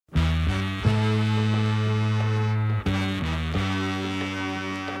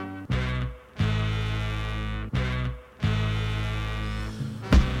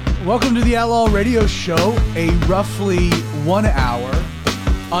Welcome to the Outlaw Radio Show, a roughly 1 hour,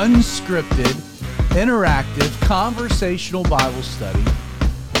 unscripted, interactive, conversational Bible study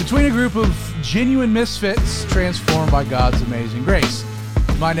between a group of genuine misfits transformed by God's amazing grace.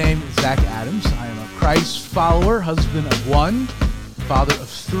 My name is Zach Adams. I am a Christ follower, husband of one, father of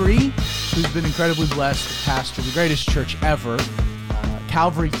three, who's been incredibly blessed to pastor the greatest church ever,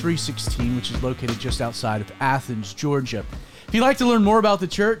 Calvary 316, which is located just outside of Athens, Georgia. If you'd like to learn more about the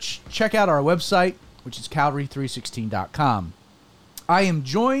church, check out our website, which is calvary316.com. I am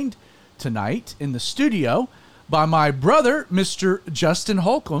joined tonight in the studio by my brother, Mr. Justin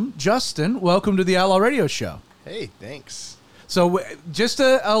Holcomb. Justin, welcome to the Outlaw Radio Show. Hey, thanks. So just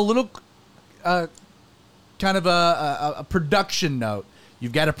a little kind of a production note.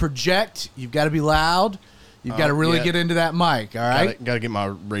 You've got to project, you've got to be loud, you've got to really get into that mic, all right? Got to get my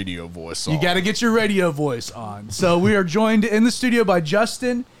radio voice on. You got to get your radio voice on. So we are joined in the studio by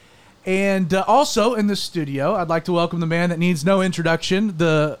Justin, and also in the studio, I'd like to welcome the man that needs no introduction,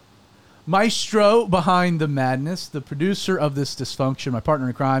 the maestro behind the madness, the producer of this dysfunction, my partner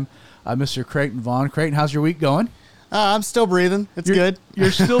in crime, Mr. Creighton Vaughn. Creighton, how's your week going? I'm still breathing. It's good. You're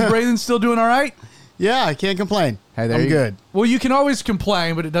still breathing, still doing all right? Yeah, I can't complain. Hey, I'm good. Well, you can always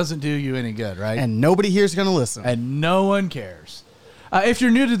complain, but it doesn't do you any good, right? And nobody here is going to listen. And no one cares. If you're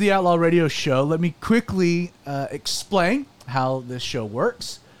new to the Outlaw Radio Show, let me quickly explain how this show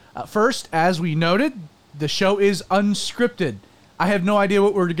works. First, as we noted, the show is unscripted. I have no idea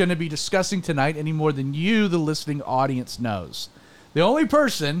what we're going to be discussing tonight any more than you, the listening audience, knows. The only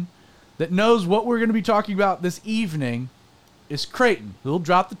person that knows what we're going to be talking about this evening is Creighton, who will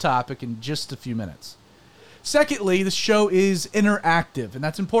drop the topic in just a few minutes. Secondly, the show is interactive, and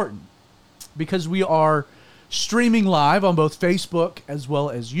that's important because we are streaming live on both Facebook as well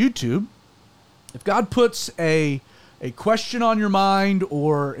as YouTube. If God puts a question on your mind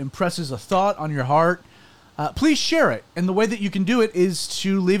or impresses a thought on your heart, please share it. And the way that you can do it is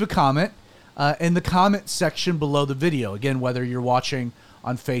to leave a comment in the comment section below the video. Again, whether you're watching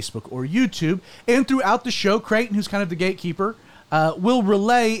on Facebook or YouTube. And throughout the show, Creighton, who's kind of the gatekeeper, will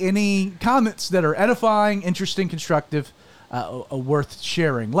relay any comments that are edifying, interesting, constructive, worth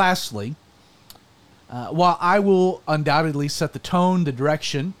sharing. Lastly, while I will undoubtedly set the tone, the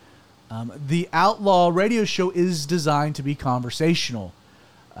direction, the Outlaw Radio Show is designed to be conversational.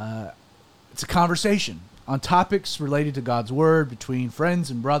 It's a conversation on topics related to God's Word between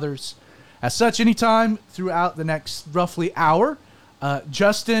friends and brothers. As such, anytime throughout the next roughly hour,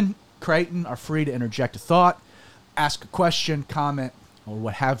 Justin, Creighton are free to interject a thought, ask a question, comment, or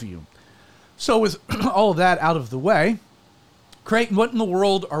what have you. So with all of that out of the way, Creighton, what in the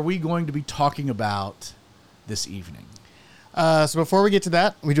world are we going to be talking about this evening? So before we get to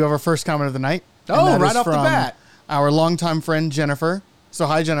that, we do have our first comment of the night. Oh, right off the bat. Our longtime friend, Jennifer. So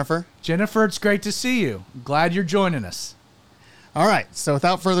hi, Jennifer. Jennifer, it's great to see you. Glad you're joining us. All right. So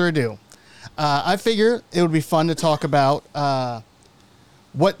without further ado, I figure it would be fun to talk about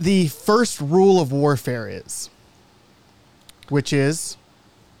what the first rule of warfare is, which is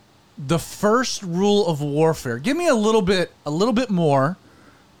the first rule of warfare. Give me a little bit more.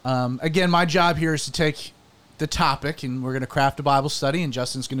 Again, my job here is to take the topic, and we're going to craft a Bible study, and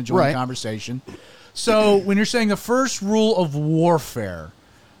Justin's going to join the conversation. So when you're saying the first rule of warfare,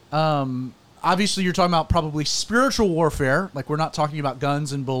 obviously you're talking about probably spiritual warfare. Like, we're not talking about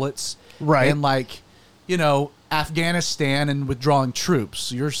guns and bullets, right? And like, you know, Afghanistan and withdrawing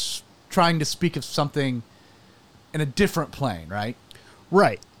troops. You're trying to speak of something in a different plane, right?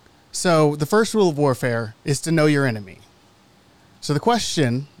 Right. So the first rule of warfare is to know your enemy. So the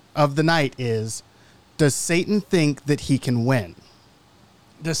question of the night is, does Satan think that he can win?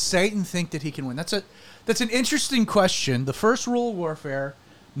 Does Satan think that he can win? That's an interesting question. The first rule of warfare,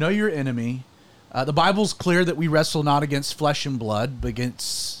 know your enemy. The Bible's clear that we wrestle not against flesh and blood, but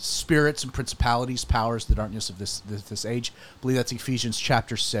against spirits and principalities, powers that aren't just of this age. I believe that's Ephesians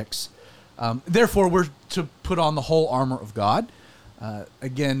chapter 6. Therefore, we're to put on the whole armor of God.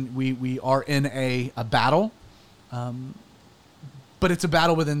 Again, we are in a battle, but it's a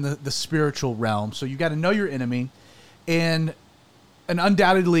battle within the spiritual realm. So you got to know your enemy, and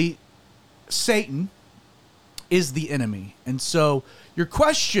undoubtedly, Satan is the enemy. And so your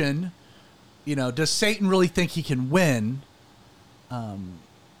question, you know, does Satan really think he can win?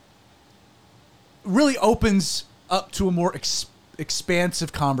 Really opens up to a more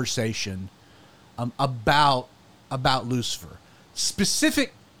expansive conversation about Lucifer.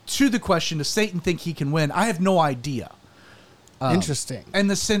 Specific to the question, does Satan think he can win? I have no idea. Interesting. In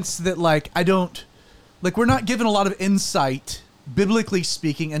the sense that, like, we're not given a lot of insight, biblically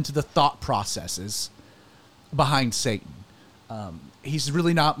speaking, into the thought processes behind Satan. he's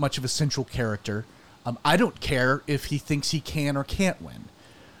really not much of a central character. I don't care if he thinks he can or can't win.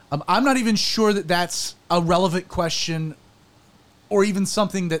 I'm not even sure that that's a relevant question, or even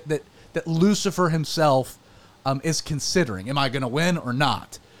something that Lucifer himself is considering. Am I going to win or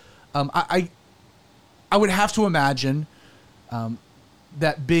not? I would have to imagine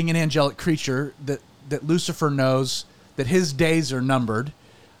that being an angelic creature, that Lucifer knows that his days are numbered,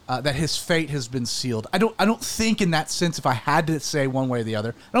 that his fate has been sealed. I don't think in that sense, if I had to say one way or the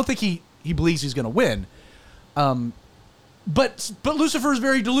other, I don't think he believes he's going to win. But Lucifer is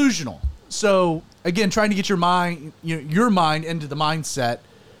very delusional. So again, trying to get your mind into the mindset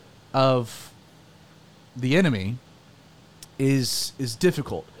of the enemy is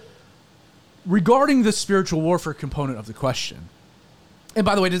difficult. Regarding the spiritual warfare component of the question, and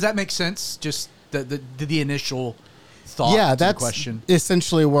by the way, does that make sense? Just the initial thought to the question? That's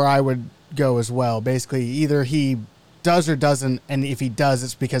essentially where I would go as well. Basically, either he does or doesn't, and if he does,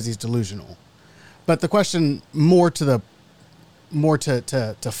 it's because he's delusional. But the question to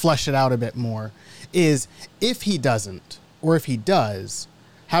flesh it out a bit more is, if he doesn't, or if he does,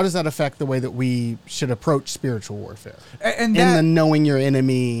 how does that affect the way that we should approach spiritual warfare? And in the knowing your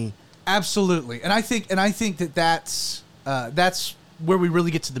enemy. Absolutely. And I think that's where we really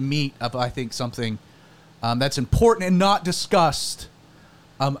get to the meat of, I think, something that's important and not discussed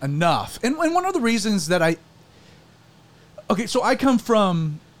enough. And one of the reasons that so I come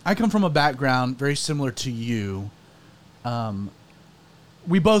from a background very similar to you.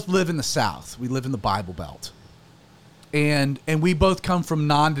 We both live in the South. We live in the Bible Belt. And we both come from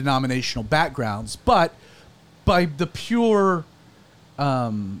non-denominational backgrounds, but by the pure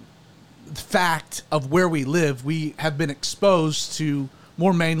fact of where we live, we have been exposed to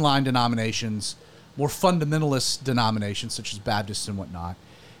more mainline denominations, more fundamentalist denominations such as Baptists and whatnot.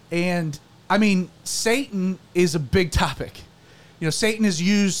 And I mean, Satan is a big topic. You know, Satan is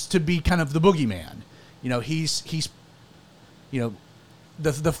used to be kind of the boogeyman. You know, he's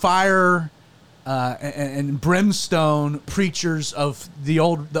the fire and brimstone preachers of the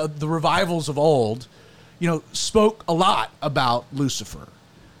revivals of old, spoke a lot about Lucifer,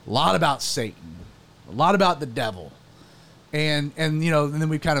 a lot about Satan, a lot about the devil. And then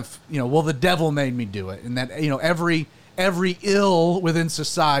we kind of, well, the devil made me do it. And that, every ill within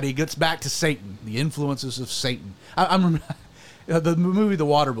society gets back to Satan, the influences of Satan. I'm the movie The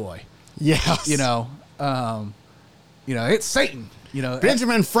Waterboy. Yes. It's Satan.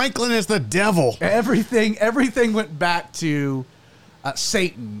 Benjamin Franklin is the devil. Everything went back to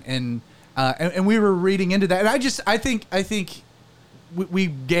Satan, and we were reading into that. And I think we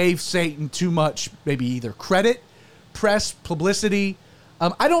gave Satan too much, maybe either credit, press, publicity.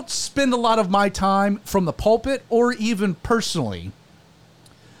 I don't spend a lot of my time from the pulpit or even personally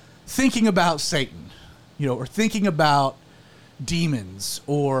thinking about Satan, or thinking about demons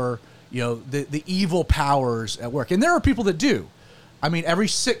or the evil powers at work. And there are people that do. I mean, every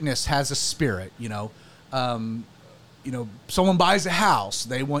sickness has a spirit. Someone buys a house,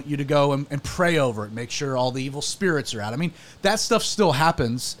 they want you to go and pray over it, make sure all the evil spirits are out. I mean, that stuff still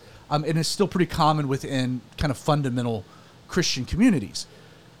happens, and it's still pretty common within kind of fundamental Christian communities.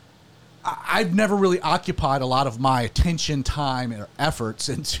 I've never really occupied a lot of my attention, time, or efforts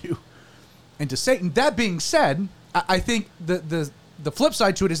into Satan. That being said, I think the flip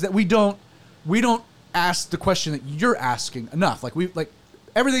side to it is that we don't ask the question that you're asking enough. Like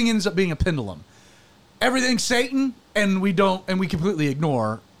everything ends up being a pendulum. Everything's Satan, and we completely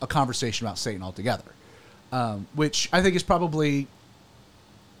ignore a conversation about Satan altogether, which I think is probably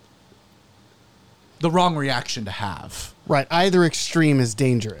the wrong reaction to have. Right. Either extreme is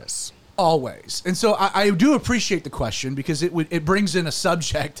dangerous. Always. And so I do appreciate the question, because it brings in a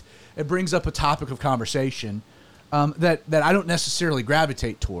subject, it brings up a topic of conversation that I don't necessarily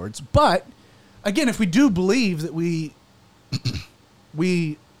gravitate towards. But again, if we do believe that we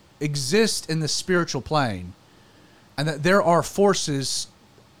exist in the spiritual plane, and that there are forces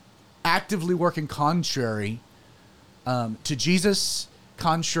actively working contrary to Jesus,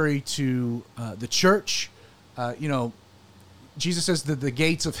 contrary to the church, Jesus says that the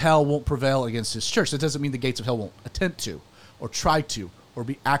gates of hell won't prevail against his church. That doesn't mean the gates of hell won't attempt to, or try to, or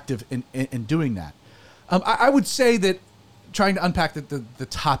be active in doing that. I would say that, trying to unpack the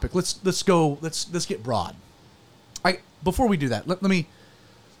topic, let's get broad. Before we do that, let me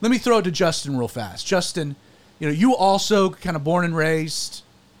throw it to Justin real fast. Justin, you also kind of born and raised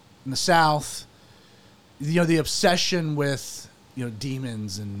in the South. The obsession with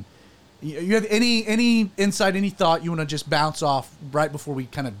demons, and you have any insight, any thought you want to just bounce off right before we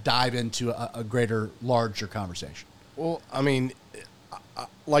kind of dive into a larger conversation? Well, I mean,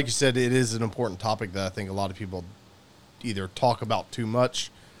 like you said, it is an important topic that I think a lot of people either talk about too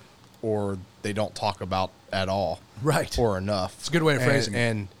much or they don't talk about at all. Right. Or enough. It's a good way of phrasing it.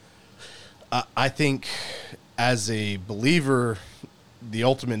 And I think as a believer, the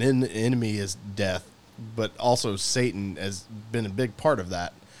ultimate enemy is death, but also Satan has been a big part of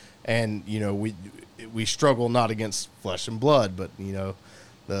that. And, you know, we struggle not against flesh and blood, but, you know,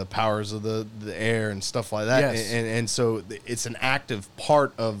 the powers of the air and stuff like that. Yes. And so it's an active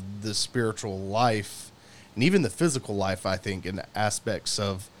part of the spiritual life and even the physical life, I think, in aspects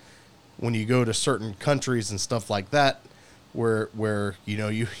of when you go to certain countries and stuff like that, where you know,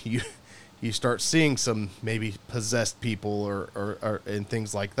 you start seeing some maybe possessed people or and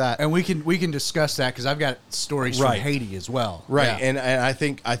things like that. And we can discuss that because I've got stories from Right. Haiti as well. Right. Yeah. And I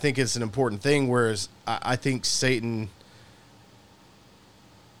think it's an important thing, whereas I think Satan,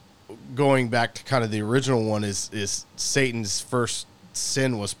 going back to kind of the original one, is Satan's first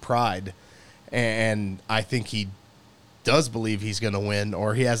sin was pride. And I think he does believe he's going to win,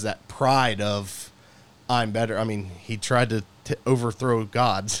 or he has that pride of, I'm better. I mean, he tried to overthrow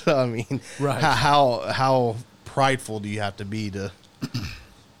gods. I mean, Right. how prideful do you have to be to?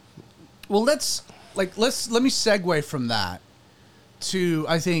 Well, let me segue from that to,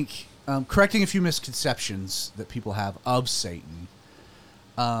 I think, correcting a few misconceptions that people have of Satan,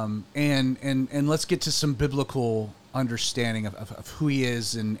 and let's get to some biblical understanding of who he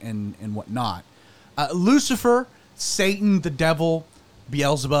is and whatnot. Lucifer, Satan, the devil,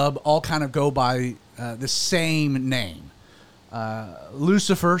 Beelzebub, all kind of go by the same name.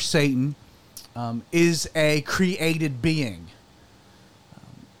 Lucifer, Satan, is a created being.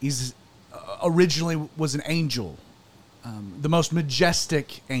 He's originally was an angel, the most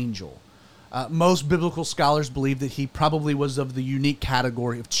majestic angel. Most biblical scholars believe that he probably was of the unique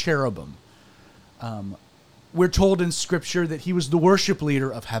category of cherubim. We're told in Scripture that he was the worship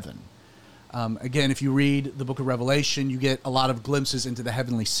leader of heaven. Again, if you read the book of Revelation, you get a lot of glimpses into the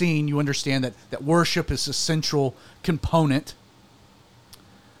heavenly scene. You understand that worship is a central component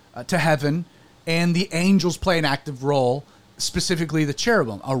to heaven, and the angels play an active role, specifically the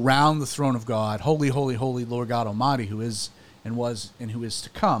cherubim, around the throne of God. Holy, holy, holy Lord God Almighty, who is and was and who is to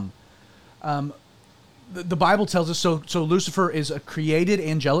come. The Bible tells us, so Lucifer is a created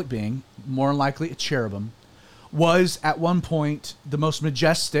angelic being, more than likely a cherubim, was at one point the most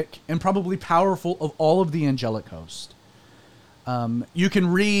majestic and probably powerful of all of the angelic host. You can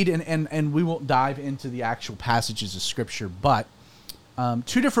read, and we won't dive into the actual passages of Scripture, but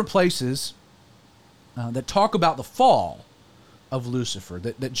two different places that talk about the fall of Lucifer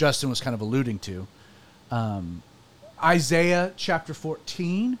that Justin was kind of alluding to. Isaiah chapter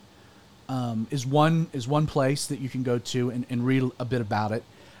 14 is one place that you can go to and read a bit about it.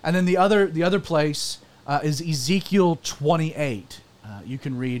 And then the other place is Ezekiel 28. You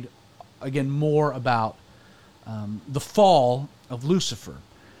can read, again, more about the fall of Lucifer.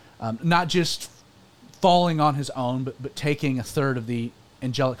 Not just falling on his own, but taking a third of the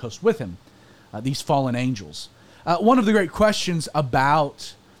angelic host with him, these fallen angels. One of the great questions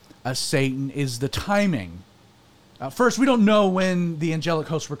about Satan is the timing. First, we don't know when the angelic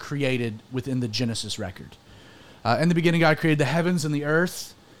hosts were created within the Genesis record. In the beginning, God created the heavens and the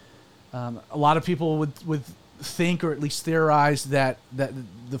earth. A lot of people would think, or at least theorize, that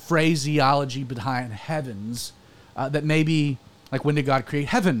the phraseology behind heavens, that maybe, like, when did God create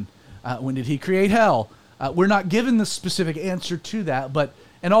heaven? When did he create hell? We're not given the specific answer to that, but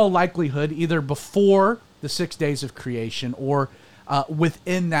in all likelihood, either before the 6 days of creation or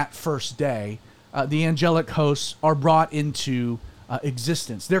within that first day, the angelic hosts are brought into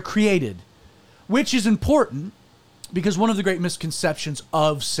existence. They're created, which is important because one of the great misconceptions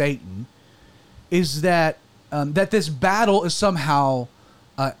of Satan is that this battle is somehow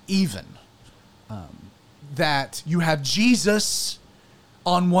even. That you have Jesus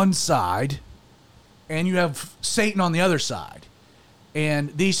on one side and you have Satan on the other side.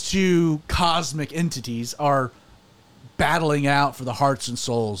 And these two cosmic entities are battling out for the hearts and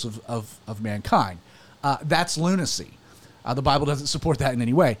souls of mankind. That's lunacy. The Bible doesn't support that in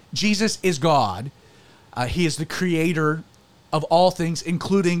any way. Jesus is God. He is the creator of all things,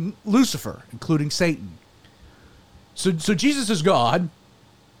 including Lucifer, including Satan. So Jesus is God,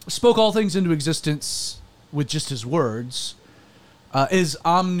 spoke all things into existence with just his words, is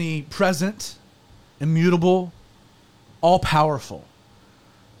omnipresent, immutable, all-powerful.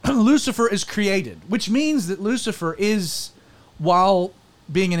 Lucifer is created, which means that Lucifer is, while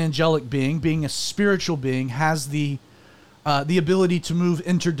being an angelic being, being a spiritual being, has the ability to move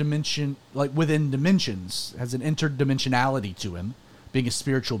interdimension, like within dimensions, has an interdimensionality to him, being a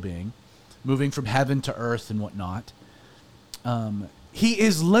spiritual being, moving from heaven to earth and whatnot. He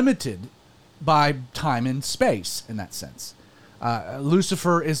is limited by time and space in that sense.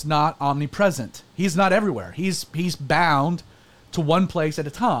 Lucifer is not omnipresent. He's not everywhere. He's bound to one place at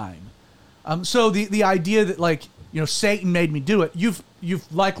a time. So the idea that, like, Satan made me do it, you've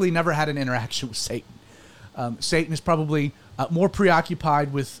likely never had an interaction with Satan. Satan is probably more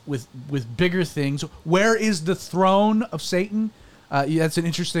preoccupied with bigger things. Where is the throne of Satan? That's an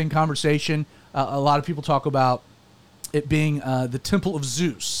interesting conversation. A lot of people talk about it being the temple of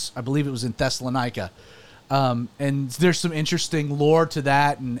Zeus. I believe it was in Thessalonica. And there's some interesting lore to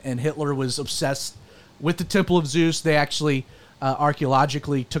that, and Hitler was obsessed with the temple of Zeus. They actually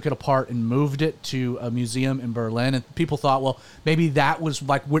archaeologically took it apart and moved it to a museum in Berlin. And people thought, well, maybe that was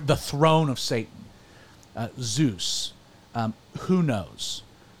like the throne of Satan, Zeus. Who knows?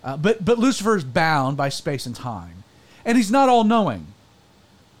 But Lucifer is bound by space and time, and he's not all-knowing.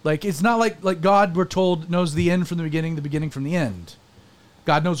 Like, it's not like God, we're told, knows the end from the beginning from the end.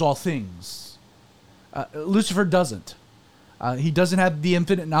 God knows all things. Lucifer doesn't. He doesn't have the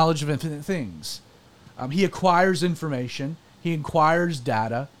infinite knowledge of infinite things. He acquires information. He acquires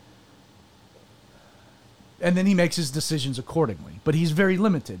data. And then he makes his decisions accordingly. But he's very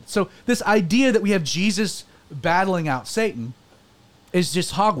limited. So this idea that we have Jesus battling out Satan is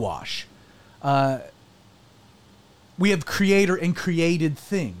just hogwash. We have creator and created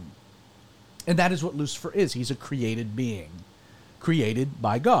thing. And that is what Lucifer is. He's a created being, created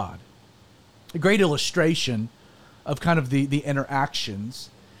by God. A great illustration of kind of the interactions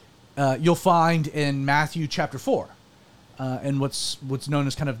you'll find in Matthew chapter 4, and what's known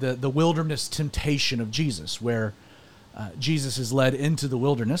as kind of the wilderness temptation of Jesus, where Jesus is led into the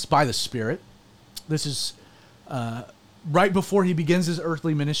wilderness by the Spirit. This is right before he begins his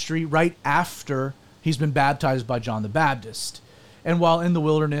earthly ministry, right after he's been baptized by John the Baptist. And while in the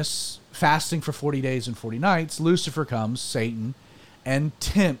wilderness, fasting for 40 days and 40 nights, Lucifer comes, Satan, and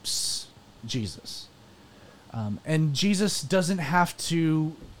tempts Jesus. And Jesus doesn't have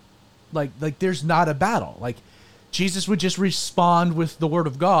to, like there's not a battle. Like, Jesus would just respond with the word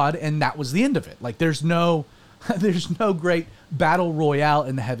of God, and that was the end of it. Like, there's no great battle royale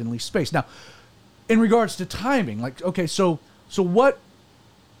in the heavenly space. Now, in regards to timing, like, okay, so what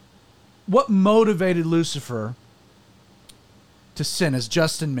motivated Lucifer to sin? As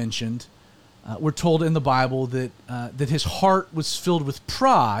Justin mentioned, we're told in the Bible that his heart was filled with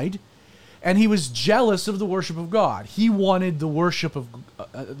pride, and he was jealous of the worship of God. He wanted the worship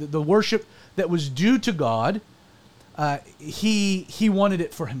that was due to God. He wanted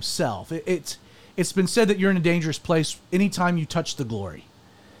it for himself. It's been said that you're in a dangerous place anytime you touch the glory.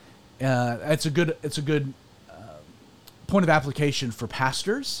 It's a good point of application for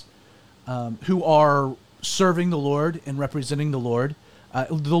pastors who are serving the Lord and representing the Lord.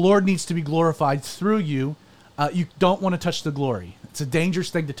 The Lord needs to be glorified through you. You don't want to touch the glory. It's a dangerous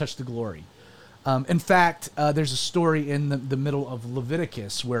thing to touch the glory. In fact, there's a story in the middle of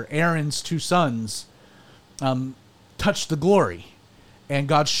Leviticus where Aaron's two sons touched the glory, and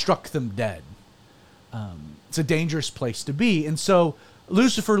God struck them dead. It's a dangerous place to be. And so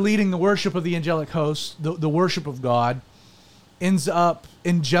Lucifer, leading the worship of the angelic host, the worship of God, ends up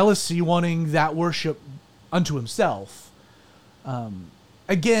in jealousy wanting that worship unto himself.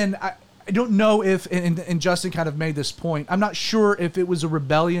 Again, I don't know if, and Justin kind of made this point, I'm not sure if it was a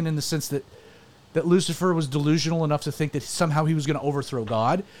rebellion in the sense that Lucifer was delusional enough to think that somehow he was going to overthrow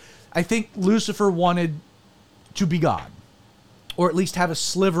God. I think Lucifer wanted to be God, or at least have a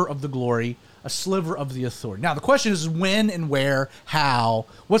sliver of the glory, a sliver of the authority. Now, the question is when and where, how,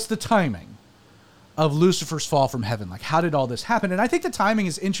 what's the timing of Lucifer's fall from heaven? Like, how did all this happen? And I think the timing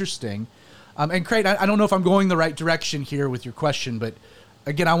is interesting. And Craig, I don't know if I'm going the right direction here with your question, but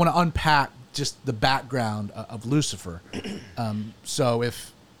again, I want to unpack just the background of Lucifer. So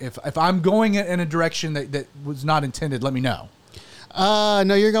if I'm going in a direction that was not intended, let me know.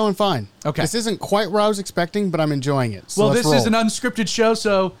 No, you're going fine. Okay. This isn't quite what I was expecting, but I'm enjoying it. So well, let's this is roll. an unscripted show,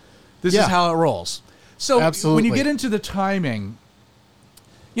 so this is how it rolls. So Absolutely. When you get into the timing,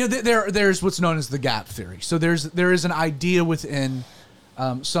 there's what's known as the gap theory. So there is an idea within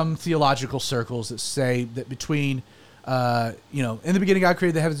some theological circles that say that between, in the beginning God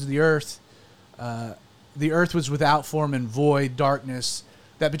created the heavens and the earth. The earth was without form and void, darkness.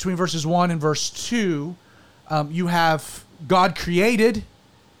 That between verses 1 and verse 2, you have God created,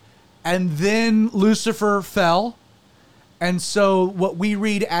 and then Lucifer fell. And so what we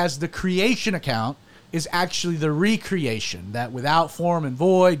read as the creation account is actually the recreation, that without form and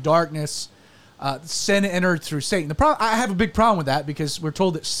void, darkness, sin entered through Satan. I have a big problem with that because we're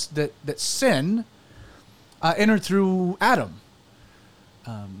told that sin entered through Adam.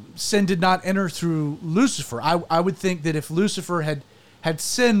 Sin did not enter through Lucifer. I would think that if Lucifer had had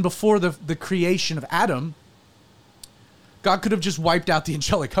sinned before the creation of Adam, God could have just wiped out the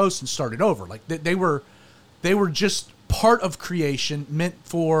angelic host and started over. Like they were just part of creation, meant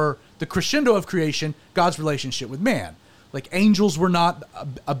for the crescendo of creation, God's relationship with man. Like angels were not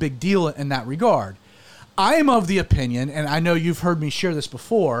a big deal in that regard. I am of the opinion, and I know you've heard me share this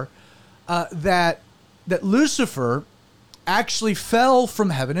before, that Lucifer actually fell from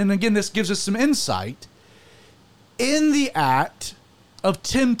heaven, and again, this gives us some insight, in the act of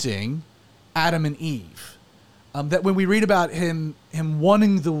tempting Adam and Eve. That when we read about him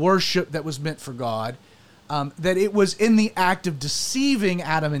wanting the worship that was meant for God, that it was in the act of deceiving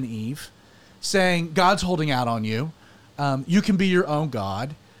Adam and Eve, saying, God's holding out on you, you can be your own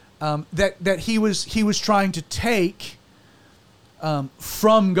God, that he was trying to take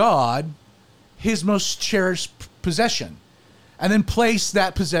from God his most cherished possession, and then place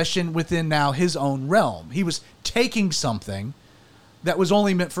that possession within now his own realm. He was taking something that was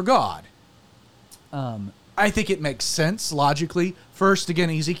only meant for God. I think it makes sense logically. First, again,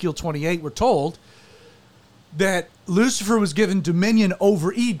 Ezekiel 28, we're told that Lucifer was given dominion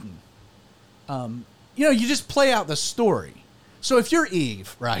over Eden. You just play out the story. So if you're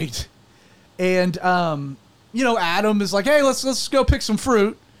Eve, right, and Adam is like, hey, let's go pick some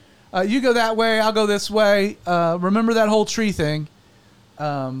fruit. You go that way, I'll go this way. Remember that whole tree thing.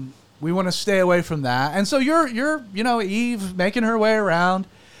 We want to stay away from that. And so you're Eve making her way around,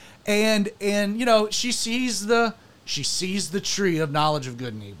 and she sees the tree of knowledge of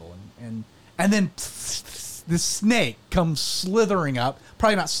good and evil, and then the snake comes slithering up.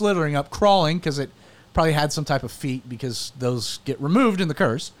 Probably not slithering up, crawling, because it probably had some type of feet, because those get removed in the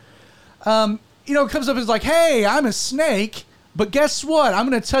curse. It comes up and is like, hey, I'm a snake. But guess what? I'm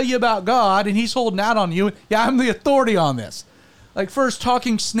going to tell you about God, and he's holding out on you. Yeah, I'm the authority on this. Like, first,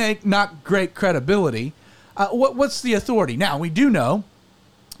 talking snake, not great credibility. What's the authority? Now, we do know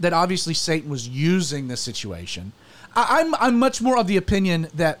that obviously Satan was using this situation. I'm much more of the opinion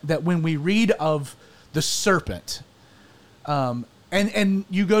that when we read of the serpent, and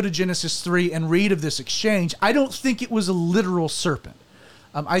you go to Genesis 3 and read of this exchange, I don't think it was a literal serpent.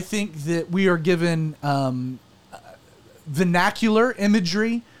 I think that we are given vernacular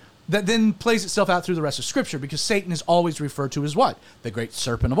imagery that then plays itself out through the rest of Scripture, because Satan is always referred to as what? The great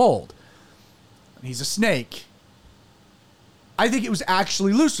serpent of old. He's a snake. I think it was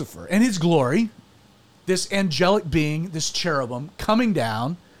actually Lucifer and his glory, this angelic being, this cherubim, coming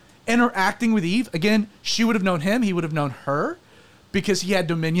down, interacting with Eve. Again, she would have known him, he would have known her, because he had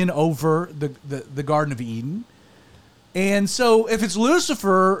dominion over the Garden of Eden. And so if it's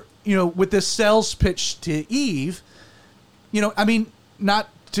Lucifer, with this sales pitch to Eve, not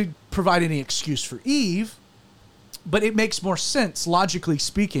to provide any excuse for Eve, but it makes more sense, logically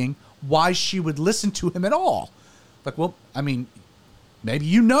speaking, why she would listen to him at all. Like, well, maybe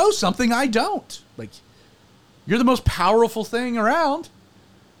you know something I don't. Like, you're the most powerful thing around.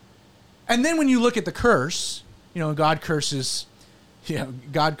 And then when you look at the curse, God curses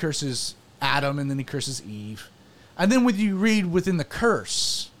Adam, and then he curses Eve. And then when you read within the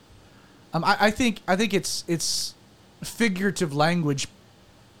curse, I think it's figurative language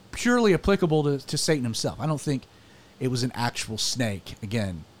purely applicable to Satan himself. I don't think it was an actual snake.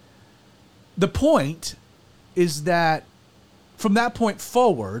 Again, the point is that from that point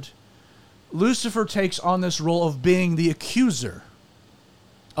forward, Lucifer takes on this role of being the accuser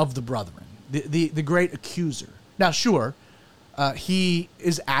of the brethren, the great accuser. Now, sure, he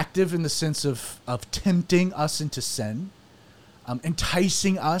is active in the sense of tempting us into sin,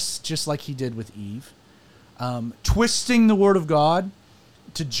 enticing us just like he did with Eve, twisting the word of God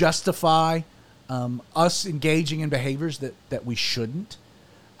to justify us engaging in behaviors that we shouldn't.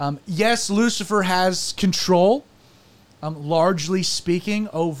 Yes, Lucifer has control, largely speaking,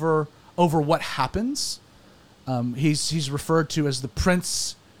 over what happens. He's referred to as the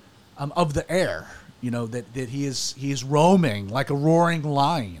prince of the air. That he is roaming like a roaring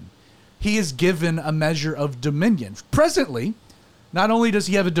lion. He is given a measure of dominion. Presently, not only does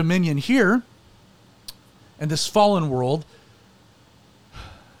he have a dominion here in this fallen world,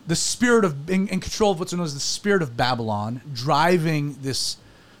 the spirit of in control of what's known as the spirit of Babylon, driving this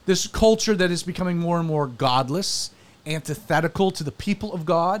culture that is becoming more and more godless, antithetical to the people of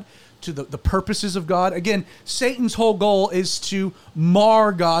God, to the purposes of God. Again, Satan's whole goal is to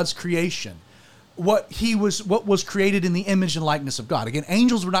mar God's creation. What was created in the image and likeness of God. Again,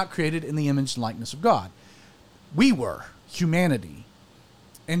 angels were not created in the image and likeness of God. We were, humanity.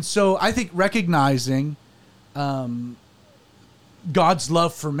 And so I think recognizing God's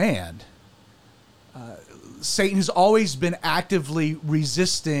love for man, Satan has always been actively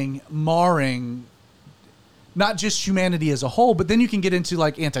resisting, marring, not just humanity as a whole, but then you can get into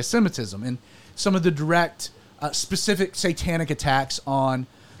like anti-Semitism and some of the direct, specific satanic attacks on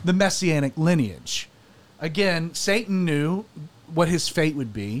the messianic lineage. Again, Satan knew what his fate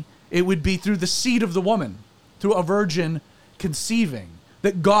would be. It would be through the seed of the woman, through a virgin conceiving,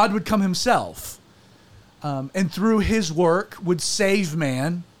 that God would come himself, and through his work would save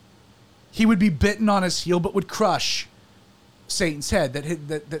man. He would be bitten on his heel, but would crush Satan's head.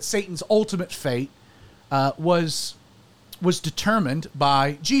 That Satan's ultimate fate was determined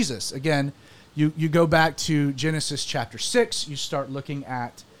by Jesus. Again, you go back to Genesis chapter 6. You start looking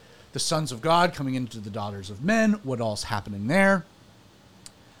at the sons of God coming into the daughters of men. What all's happening there?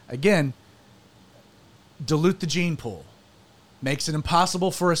 Again, dilute the gene pool. Makes it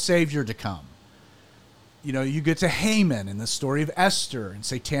impossible for a savior to come. You know, you get to Haman in the story of Esther and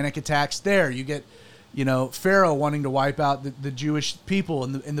satanic attacks there. You get, you know, Pharaoh wanting to wipe out the Jewish people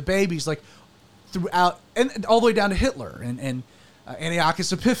and the babies, like throughout, and all the way down to Hitler and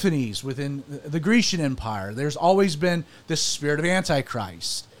Antiochus Epiphanes within the Grecian Empire. There's always been this spirit of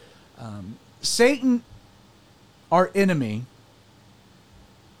Antichrist. Satan, our enemy,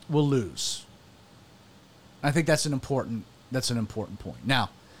 will lose. I think that's an important point. Now,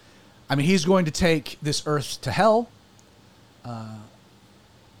 I mean, he's going to take this earth to hell,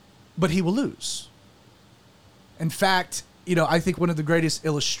 but he will lose. In fact, you know, I think one of the greatest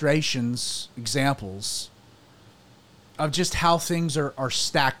examples of just how things are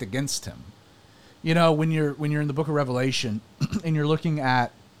stacked against him. You know, when you're in the book of Revelation and you're looking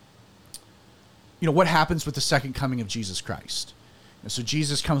at, you know, what happens with the second coming of Jesus Christ. And so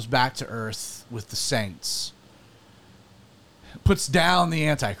Jesus comes back to earth with the saints, puts down the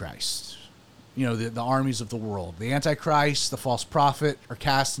Antichrist, you know, the armies of the world. The Antichrist, the false prophet, are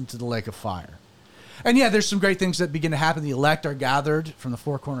cast into the lake of fire. And yeah, there's some great things that begin to happen. The elect are gathered from the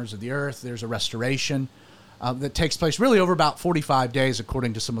four corners of the earth. There's a restoration that takes place really over about 45 days,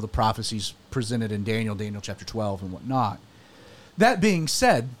 according to some of the prophecies presented in Daniel chapter 12 and whatnot. That being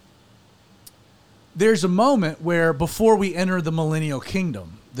said, there's a moment where before we enter the millennial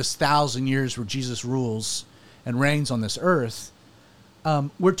kingdom, this 1,000 years where Jesus rules and reigns on this earth,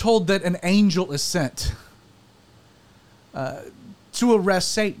 we're told that an angel is sent to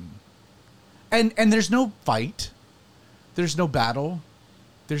arrest Satan. And there's no fight. There's no battle.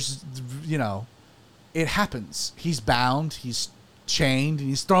 There's, you know, it happens. He's bound, he's chained, and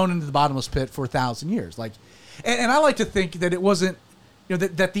he's thrown into the bottomless pit for 1,000 years. Like, and I like to think that it wasn't, you know,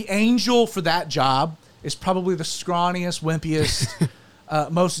 that the angel for that job is probably the scrawniest, wimpiest,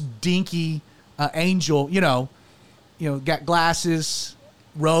 most dinky angel, you know, got glasses,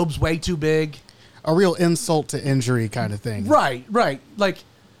 robes way too big. A real insult to injury kind of thing. Right.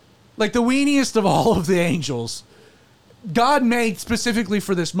 Like the weeniest of all of the angels, God made specifically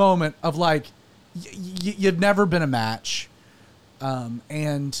for this moment of like, you've never been a match,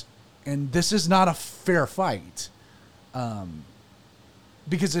 and this is not a fair fight,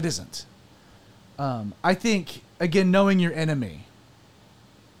 because it isn't. I think, again, knowing your enemy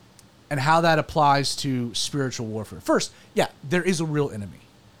and how that applies to spiritual warfare. First, yeah, there is a real enemy.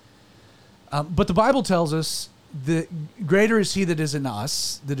 But the Bible tells us that greater is he that is in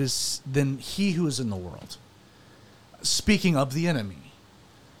us than he who is in the world. Speaking of the enemy.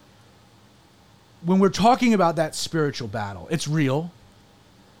 When we're talking about that spiritual battle, it's real.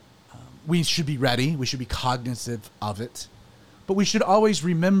 We should be ready. We should be cognizant of it. But we should always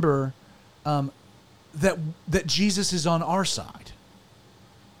remember that Jesus is on our side.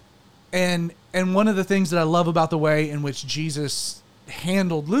 And one of the things that I love about the way in which Jesus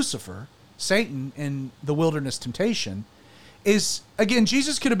handled Lucifer, Satan, in the wilderness temptation is, again,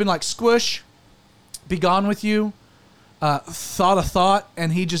 Jesus could have been like, squish, be gone with you, thought a thought,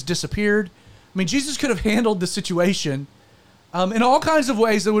 and he just disappeared. I mean, Jesus could have handled the situation in all kinds of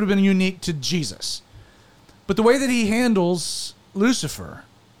ways that would have been unique to Jesus. But the way that he handles Lucifer,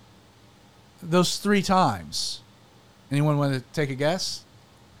 those 3 times, anyone want to take a guess?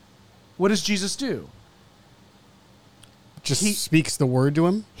 What does Jesus do? He speaks the word to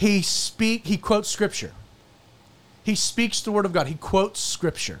him? He quotes Scripture. He speaks the word of God. He quotes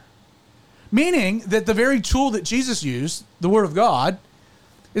Scripture. Meaning that the very tool that Jesus used, the word of God,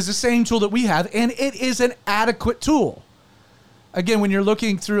 is the same tool that we have, and it is an adequate tool. Again, when you're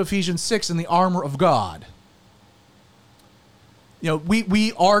looking through Ephesians 6 in the armor of God, you know,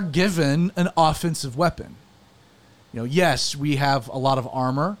 we are given an offensive weapon. You know, yes, we have a lot of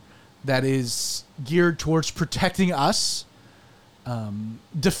armor that is geared towards protecting us,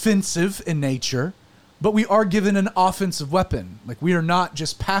 defensive in nature, but we are given an offensive weapon. Like, we are not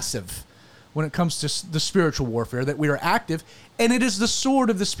just passive when it comes to the spiritual warfare, that we are active, and it is the sword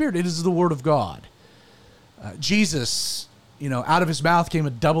of the Spirit. It is the word of God. Jesus, out of his mouth came a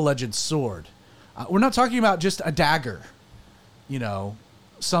double-edged sword. We're not talking about just a dagger,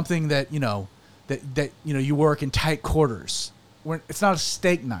 something that, that you work in tight quarters. It's not a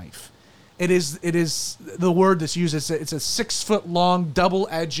steak knife. It is the word that's used. It's a 6 foot long,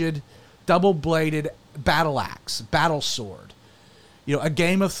 double-edged, double-bladed battle axe, battle sword. A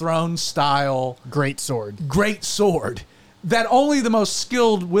Game of Thrones style Great sword that only the most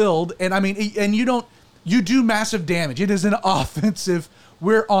skilled-willed, and you do massive damage. It is an offensive,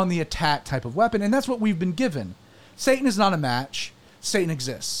 we're on the attack type of weapon, and that's what we've been given. Satan is not a match. Satan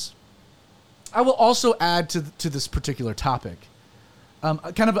exists. I will also add to this particular topic,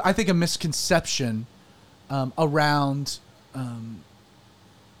 I think, a misconception around,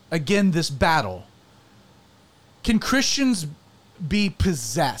 again, this battle. Can Christians be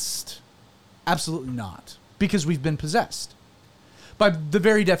possessed? Absolutely not, because we've been possessed. By the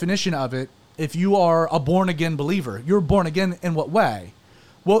very definition of it, if you are a born-again believer, you're born again in what way?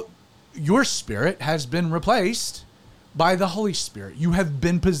 Well, your spirit has been replaced by the Holy Spirit. You have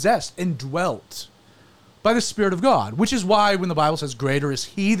been possessed and dwelt by the Spirit of God, which is why when the Bible says, greater is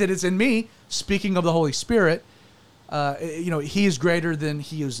he that is in me, speaking of the Holy Spirit, he is greater than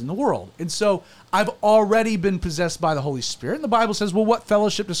he is in the world. And so I've already been possessed by the Holy Spirit. And the Bible says, well, what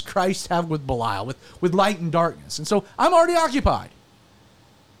fellowship does Christ have with Belial, with light and darkness? And so I'm already occupied.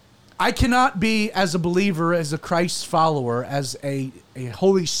 I cannot be, as a believer, as a Christ follower, as a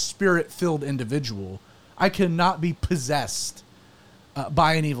Holy Spirit-filled individual, I cannot be possessed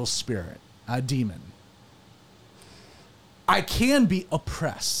by an evil spirit, a demon. I can be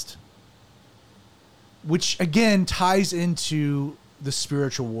oppressed, which again ties into the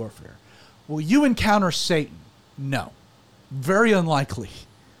spiritual warfare. Will you encounter Satan? No. Very unlikely.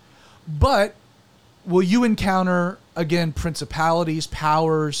 But will you encounter, again, principalities,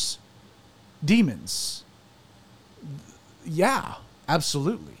 powers, demons? Yeah,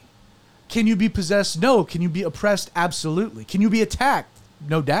 absolutely. Can you be possessed? No. Can you be oppressed? Absolutely. Can you be attacked?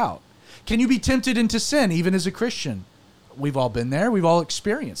 No doubt. Can you be tempted into sin, even as a Christian? We've all been there. We've all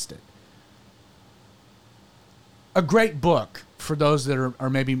experienced it. A great book for those that are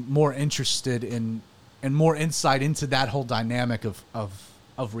maybe more interested in and more insight into that whole dynamic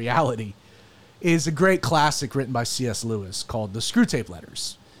of reality is a great classic written by C.S. Lewis called The Screwtape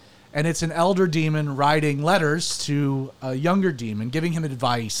Letters. And it's an elder demon writing letters to a younger demon, giving him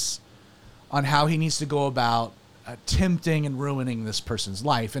advice on how he needs to go about tempting and ruining this person's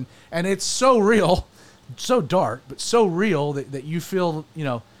life. And it's so real, so dark, but so real that you feel,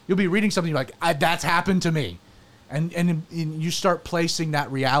 you'll be reading something like, that's happened to me. And you start placing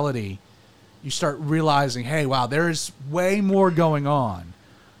that reality. You start realizing, hey, wow, there is way more going on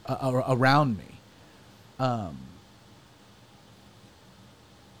around me.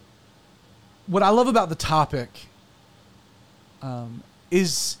 What I love about the topic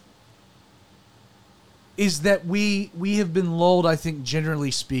is that we have been lulled, I think,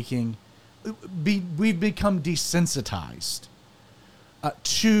 generally speaking, we've become desensitized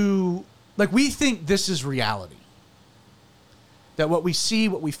to, we think this is reality. That what we see,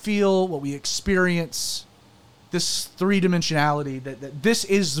 what we feel, what we experience, this three-dimensionality, that this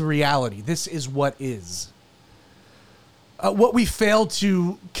is the reality. This is what is. What we fail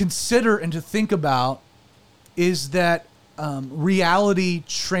to consider and to think about is that reality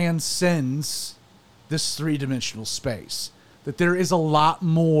transcends this three-dimensional space. That there is a lot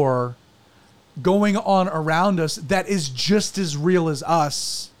more going on around us that is just as real as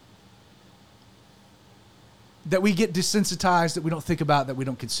us, that we get desensitized, that we don't think about, that we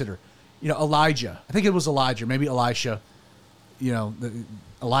don't consider. Elijah. I think it was Elijah, maybe Elisha.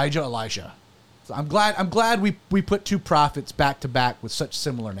 Elisha. So I'm glad we put two prophets back to back with such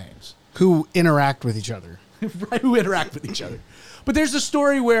similar names. Who interact with each other. Right, who interact with each other. But there's a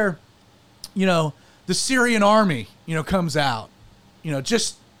story where, the Syrian army, comes out,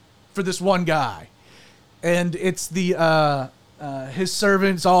 just for this one guy. And it's the his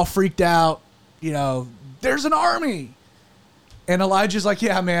servants all freaked out, there's an army. And Elijah's like,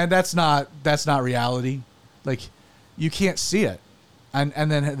 yeah, man, that's not reality. You can't see it.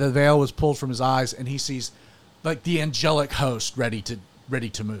 And then the veil was pulled from his eyes and he sees the angelic host ready to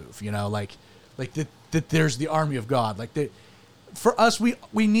move, that there's the army of God. For us,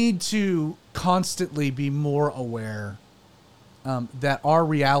 we need to constantly be more aware that our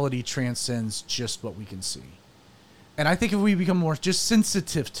reality transcends just what we can see. And I think if we become more just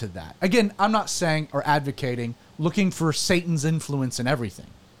sensitive to that, again, I'm not saying or advocating looking for Satan's influence in everything.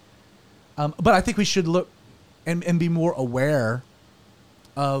 But I think we should look and be more aware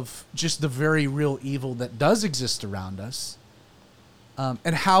of just the very real evil that does exist around us,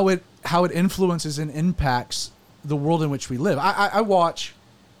 and how it how it influences and impacts the world in which we live. I watch,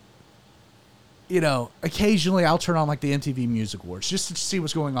 occasionally I'll turn on like the MTV Music Awards just to see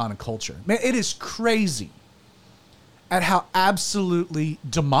what's going on in culture. Man, it is crazy at how absolutely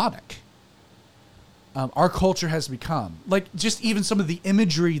demonic our culture has become. Like, just even some of the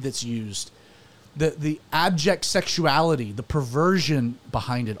imagery that's used, the abject sexuality, the perversion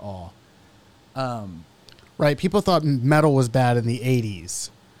behind it all. Right. People thought metal was bad in the 80s,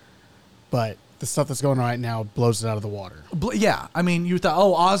 but the stuff that's going on right now blows it out of the water. Yeah. I mean, you thought,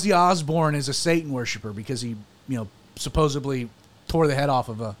 Ozzy Osbourne is a Satan worshiper because he, supposedly tore the head off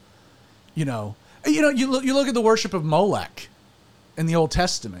of a, you look at the worship of Molech in the Old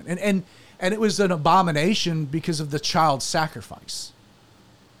Testament, and it was an abomination because of the child sacrifice.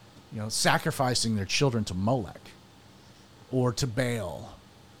 Sacrificing their children to Molech or to Baal.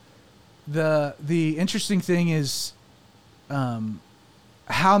 The interesting thing is,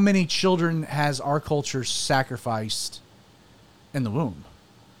 how many children has our culture sacrificed in the womb?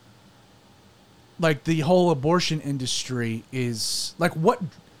 Like, the whole abortion industry is like, what,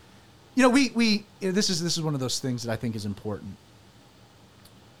 this is one of those things that I think is important.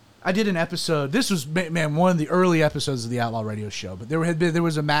 I did an episode. This was, one of the early episodes of the Outlaw Radio Show, but there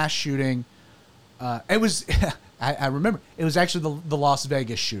was a mass shooting. It was, I remember, it was actually the Las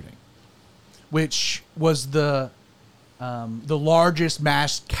Vegas shooting, which was the largest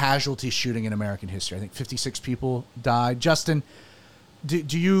mass casualty shooting in American history. I think 56 people died. Justin,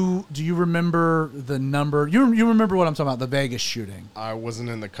 do you remember the number? You remember what I'm talking about? The Vegas shooting. I wasn't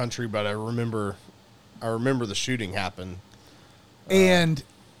in the country, but I remember the shooting happened. And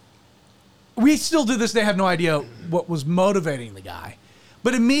we still to this day have no idea what was motivating the guy.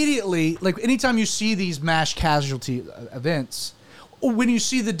 But immediately, like, anytime you see these mass casualty events, or when you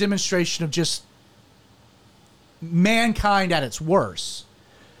see the demonstration of just mankind at its worst,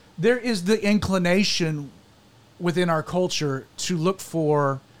 there is the inclination within our culture to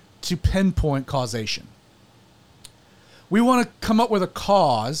pinpoint causation. We want to come up with a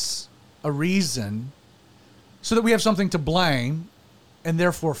cause, a reason, so that we have something to blame and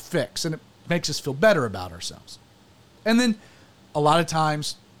therefore fix, and it makes us feel better about ourselves. And then a lot of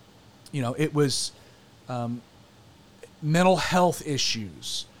times, it was mental health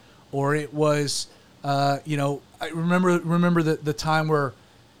issues, or it was, I remember the time where,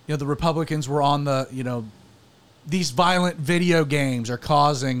 the Republicans were on the, these violent video games are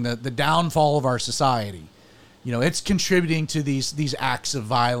causing the downfall of our society. It's contributing to these acts of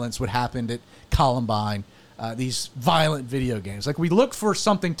violence, what happened at Columbine, these violent video games. Like, we look for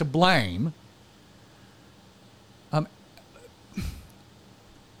something to blame.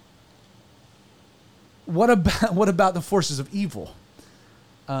 What about the forces of evil?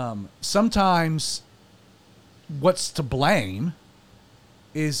 Sometimes what's to blame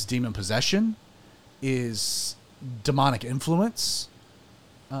is demon possession, is demonic influence.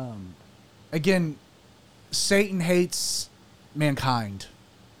 Again, Satan hates mankind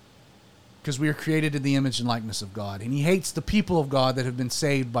because we are created in the image and likeness of God, and he hates the people of God that have been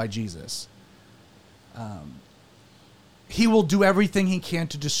saved by Jesus. He will do everything he can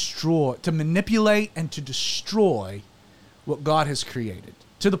to destroy, to manipulate and to destroy what God has created.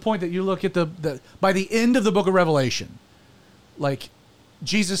 To the point that you look at by the end of the book of Revelation, like,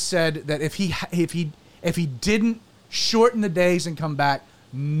 Jesus said that if he didn't shorten the days and come back,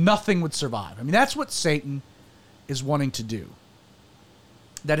 nothing would survive. I mean, that's what Satan is wanting to do.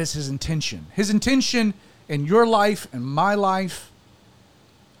 That is his intention. His intention in your life and my life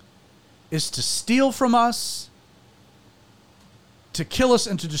is to steal from us, to kill us,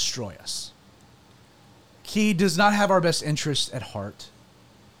 and to destroy us. He does not have our best interests at heart.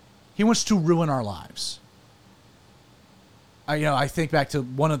 He wants to ruin our lives. I think back to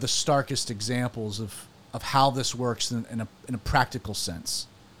one of the starkest examples of how this works in a practical sense.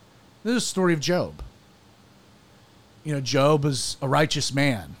 This is the story of Job. Job is a righteous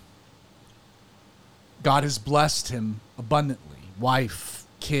man. God has blessed him abundantly. Wife,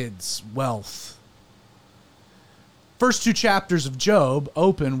 kids, wealth. First two chapters of Job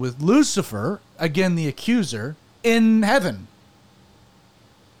open with Lucifer, again the accuser, in heaven.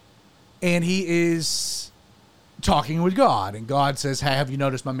 And he is talking with God. And God says, "Hey, have you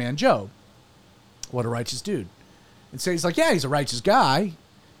noticed my man Job? What a righteous dude." And so he's like, "Yeah, he's a righteous guy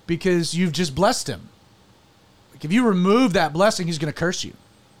because you've just blessed him. Like, if you remove that blessing, he's going to curse you."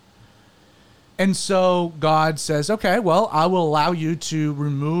 And so God says, "Okay, well, I will allow you to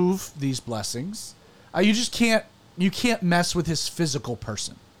remove these blessings. You just can't mess with his physical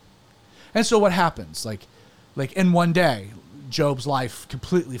person." And so what happens? Like in one day, Job's life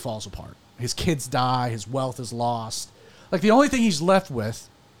completely falls apart. His kids die. His wealth is lost. Like, the only thing he's left with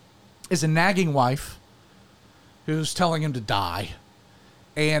is a nagging wife who's telling him to die,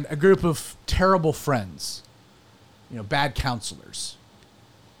 and a group of terrible friends, bad counselors.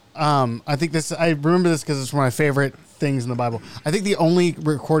 I think this. I remember this because it's one of my favorite things in the Bible. I think the only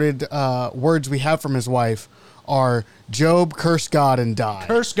recorded words we have from his wife are "Job, curse God and die."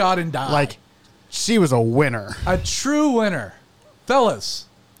 Curse God and die. Like, she was a winner. A true winner, fellas.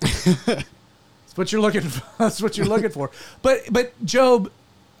 That's what you're looking for. That's what you're looking for. But Job,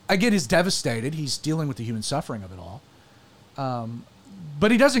 again, is devastated. He's dealing with the human suffering of it all.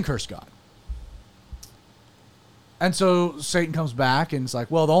 But he doesn't curse God. And so Satan comes back and it's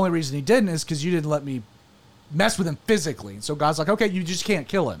like, well, the only reason he didn't is because you didn't let me mess with him physically. And so God's like, okay, you just can't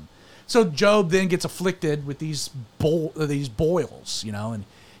kill him. So Job then gets afflicted with these boils, and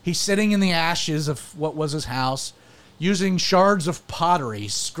he's sitting in the ashes of what was his house, using shards of pottery,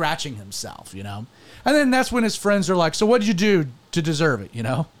 scratching himself, And then that's when his friends are like, so what did you do to deserve it,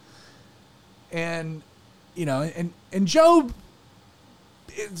 And, and Job,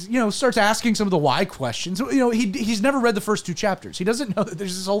 starts asking some of the why questions. He's never read the first 2 chapters. He doesn't know that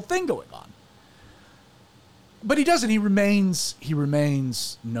there's this whole thing going on. But he doesn't. He remains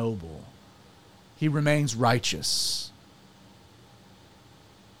noble. He remains righteous.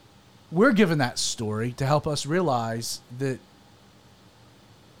 We're given that story to help us realize that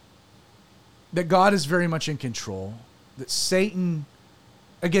God is very much in control, that Satan,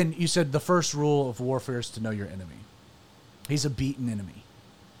 again, you said the first rule of warfare is to know your enemy. He's a beaten enemy.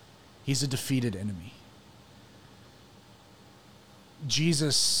 He's a defeated enemy.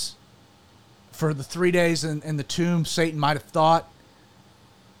 Jesus, for the 3 days in the tomb, Satan might have thought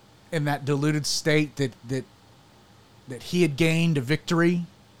in that deluded state that he had gained a victory.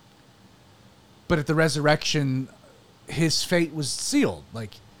 But at the resurrection, his fate was sealed.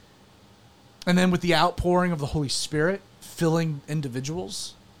 And then with the outpouring of the Holy Spirit filling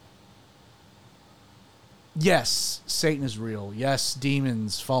individuals, yes, Satan is real. Yes,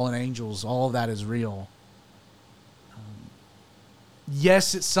 demons, fallen angels, all of that is real.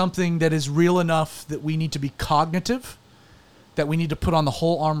 Yes, it's something that is real enough that we need to be cognitive, that we need to put on the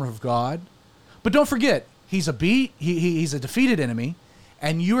whole armor of God. But don't forget, he's a defeated enemy,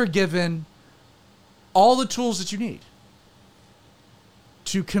 and you are given all the tools that you need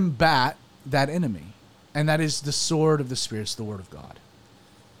to combat that enemy. And that is the sword of the Spirit, it's the Word of God.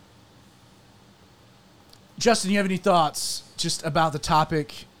 Justin, you have any thoughts just about the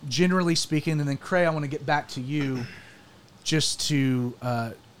topic, generally speaking? And then, Cray, I want to get back to you just to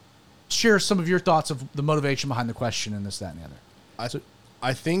share some of your thoughts of the motivation behind the question and this, that, and the other.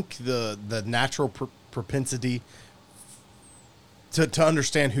 I think the natural propensity to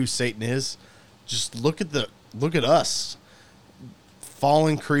understand who Satan is, just look at us.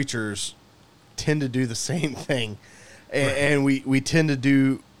 Fallen creatures tend to do the same thing, and we tend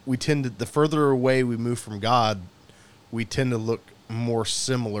to the further away we move from God, we tend to look more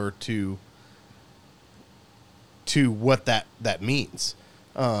similar to what that means.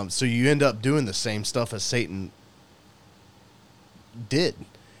 So you end up doing the same stuff as Satan did.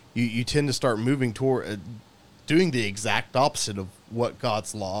 You tend to start moving toward doing the exact opposite of what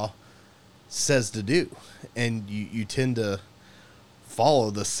God's law says to do, and you tend to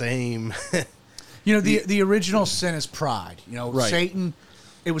follow the same. The original sin is pride. Right. Satan,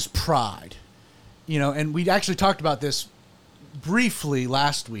 it was pride. And we actually talked about this briefly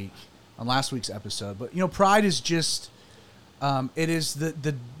last week on last week's episode. But pride is just it is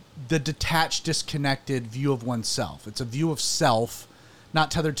the detached, disconnected view of oneself. It's a view of self,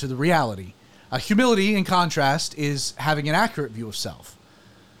 not tethered to the reality. Humility, in contrast, is having an accurate view of self.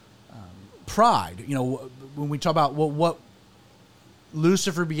 Pride, when we talk about what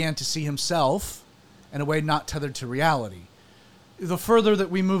Lucifer began to see himself in a way not tethered to reality. The further that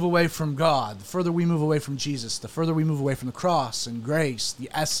we move away from God, the further we move away from Jesus, the further we move away from the cross and grace, the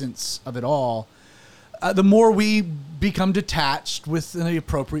essence of it all, the more we become detached with an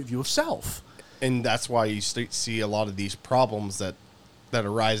appropriate view of self. And that's why you see a lot of these problems that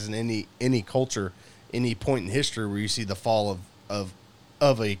arise in any culture, any point in history where you see the fall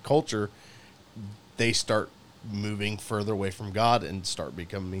of a culture. They start moving further away from God and start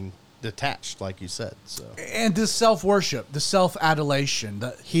becoming detached, like you said. So, and the self-worship, the self-adulation,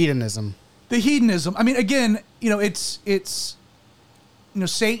 the Hedonism. I mean, again, it's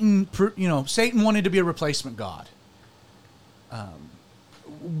Satan. Satan wanted to be a replacement God.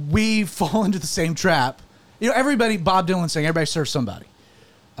 We fall into the same trap. Everybody. Bob Dylan saying, "Everybody serves somebody."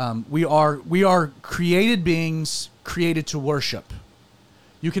 We are created beings, created to worship.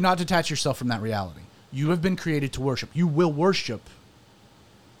 You cannot detach yourself from that reality. You have been created to worship. You will worship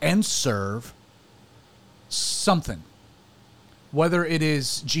and serve something. whether it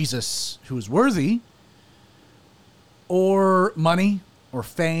is Jesus who is worthy, or money, or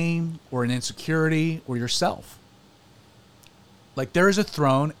fame, or an insecurity, or yourself. Like, there is a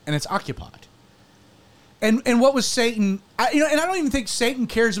throne, and it's occupied. And what was Satan? And I don't even think Satan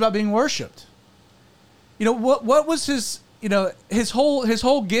cares about being worshipped. What was his? His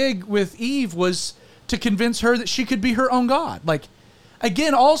whole gig with Eve was to convince her that she could be her own god. Like,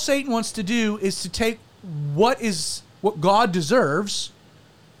 again, all Satan wants to do is to take what God deserves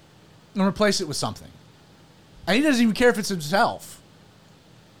and replace it with something. And he doesn't even care if it's himself.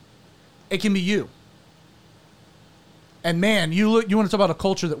 It can be you. And man, you want to talk about a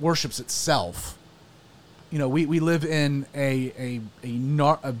culture that worships itself. We live in a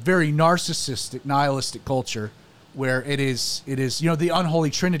very narcissistic, nihilistic culture where it is the unholy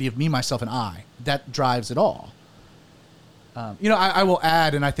trinity of me, myself, and I that drives it all. I will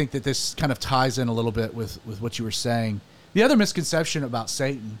add, and I think that this kind of ties in a little bit with what you were saying. The other misconception about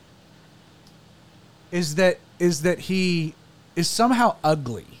Satan is that he is somehow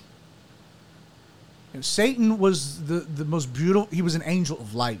ugly. Satan was the most beautiful. He was an angel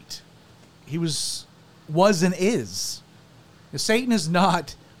of light. He was and is. Satan is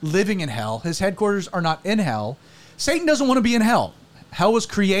not living in hell. His headquarters are not in hell. Satan doesn't want to be in hell. Hell was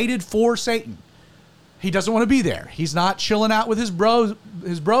created for Satan. He doesn't want to be there. He's not chilling out with his bro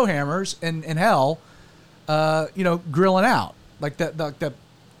hammers in hell, grilling out. Like the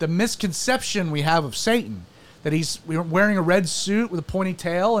misconception we have of Satan, that he's wearing a red suit with a pointy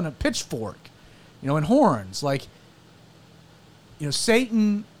tail and a pitchfork, and horns. Like,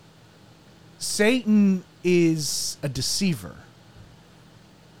 Satan is a deceiver.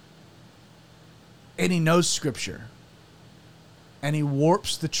 And he knows Scripture. And he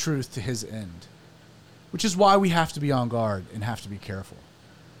warps the truth to his end. Which is why we have to be on guard and have to be careful.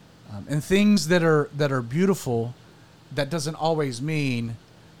 And things that are beautiful, that doesn't always mean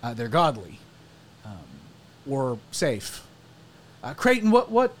they're godly or safe. Creighton,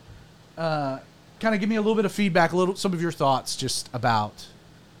 what kind of give me a little bit of feedback, some of your thoughts just about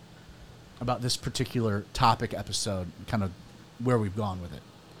this particular topic episode, kind of where we've gone with it.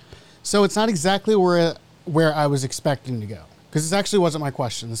 So it's not exactly where I was expecting to go, because this actually wasn't my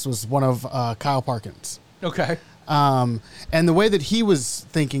question. This was one of Kyle Parkins. Okay. And the way that he was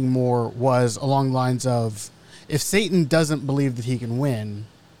thinking more was along the lines of, if Satan doesn't believe that he can win,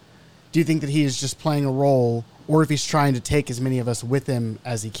 do you think that he is just playing a role, or if he's trying to take as many of us with him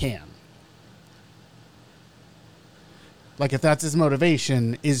as he can? Like, if that's his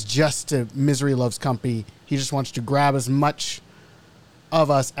motivation, is just to misery loves company. He just wants to grab as much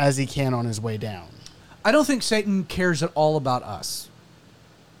of us as he can on his way down. I don't think Satan cares at all about us.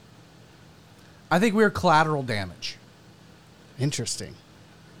 I think we're collateral damage. Interesting.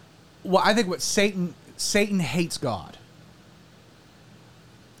 Well, I think what Satan hates God.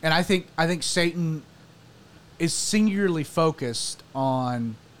 And I think Satan is singularly focused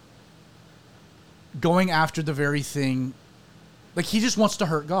on going after the very thing. Like, he just wants to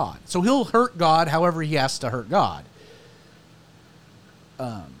hurt God. So he'll hurt God however he has to hurt God.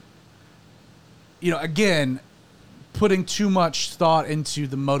 Again, putting too much thought into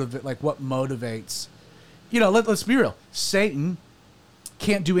the what motivates. Let's be real. Satan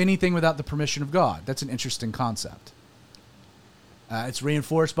can't do anything without the permission of God. That's an interesting concept. It's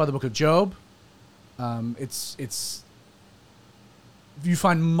reinforced by the book of Job. It's you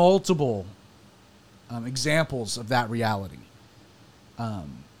find multiple examples of that reality.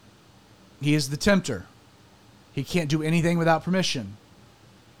 He is the tempter. He can't do anything without permission.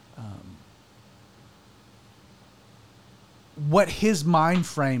 What his mind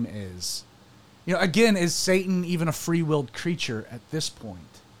frame is, again, is Satan even a free-willed creature at this point?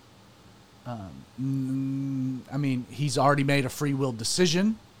 He's already made a free-willed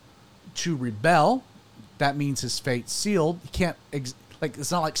decision to rebel. That means his fate's sealed. He can't, it's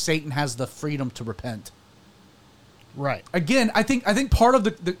not like Satan has the freedom to repent. Right. Again, I think part of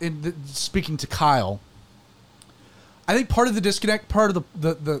the speaking to Kyle, I think part of the disconnect, part of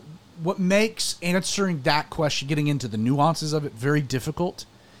the what makes answering that question, getting into the nuances of it, very difficult,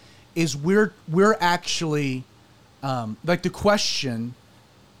 is we're actually the question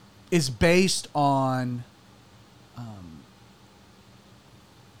is based on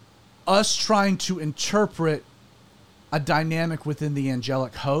us trying to interpret a dynamic within the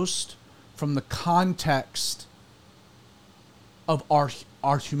angelic host from the context of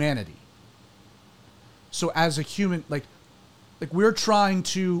our humanity. So as a human, like we're trying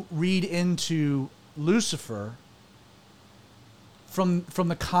to read into Lucifer from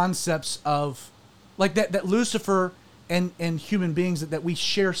the concepts of like that Lucifer and human beings that we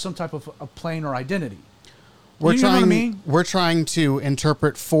share some type of a plane or identity. We're You know trying. what I mean? We're trying to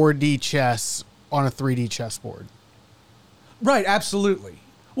interpret 4D chess on a 3D chessboard. Right, absolutely.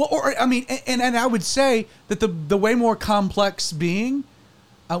 Well, or I mean, and I would say that the way more complex being,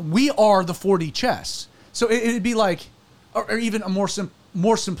 we are the 4D chess. So it'd be like, or even a more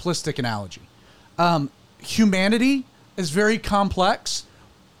simplistic analogy. Humanity is very complex.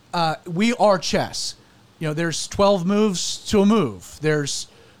 We are chess. You know, there's 12 moves to a move. There's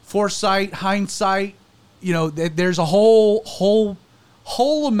foresight, hindsight. You know, there's a whole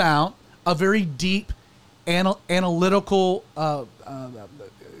amount of very deep analytical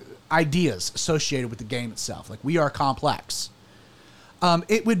ideas associated with the game itself. Like, we are complex.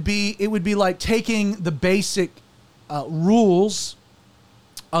 It would be like taking the basic rules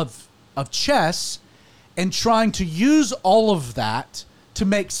of chess and trying to use all of that to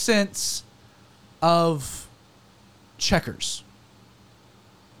make sense of checkers.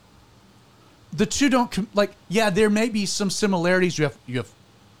 The two don't there may be some similarities. You have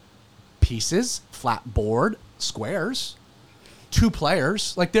pieces, flat board, squares, two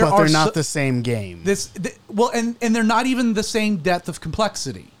players. Like, But they're not the same game. And they're not even the same depth of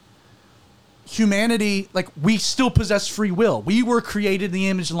complexity. Humanity, like, we still possess free will. We were created in the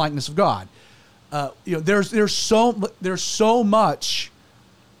image and likeness of God. There's so much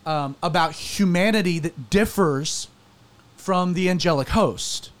about humanity that differs from the angelic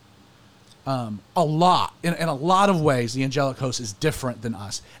host. A lot in a lot of ways, the angelic host is different than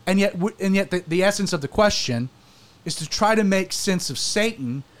us, and yet the essence of the question is to try to make sense of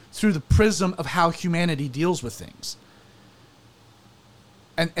Satan through the prism of how humanity deals with things.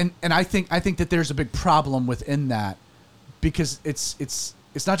 And I think that there's a big problem within that, because it's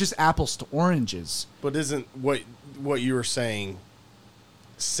not just apples to oranges. But isn't what you were saying,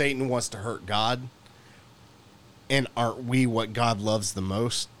 Satan wants to hurt God, and aren't we what God loves the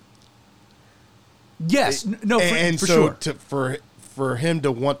most? Yes, for so sure. For him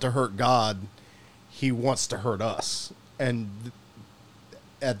to want to hurt God, he wants to hurt us, and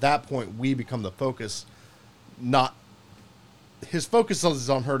at that point we become the focus. Not his focus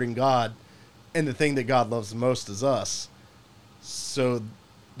is on hurting God, and the thing that God loves the most is us. So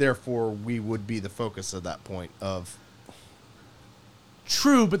therefore, we would be the focus at that point of.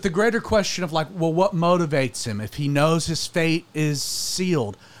 True, but the greater question of, like, well, what motivates him if he knows his fate is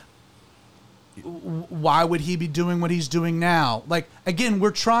sealed? Why would he be doing what he's doing now? Like, again,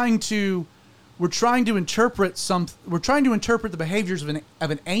 we're trying to interpret the behaviors of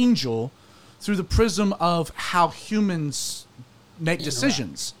an angel through the prism of how humans make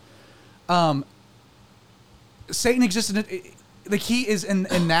decisions. Satan existed like, he is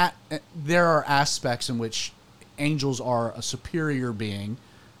in that. There are aspects in which angels are a superior being.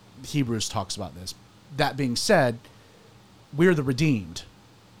 Hebrews talks about this. That being said, we're the redeemed.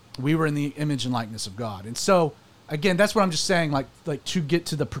 We were in the image and likeness of God. And so, again, that's what I'm just saying, like to get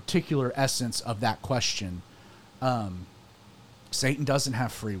to the particular essence of that question. Satan doesn't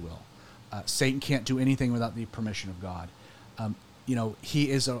have free will. Satan can't do anything without the permission of God. He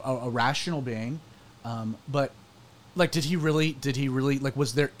is a rational being, but, like, did he really, like,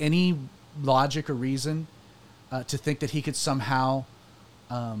 was there any logic or reason to think that he could somehow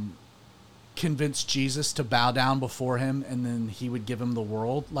convince Jesus to bow down before him and then he would give him the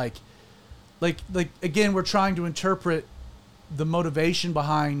world? Like again, we're trying to interpret the motivation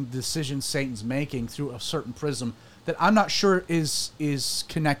behind the decisions Satan's making through a certain prism that I'm not sure is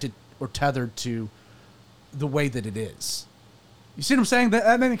connected or tethered to the way that it is. You see what I'm saying?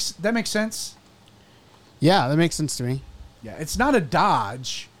 That makes sense? Yeah, that makes sense to me. Yeah, it's not a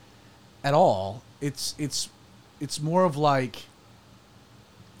dodge at all. It's more of like,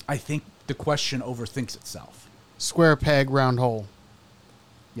 I think the question overthinks itself. Square peg, round hole.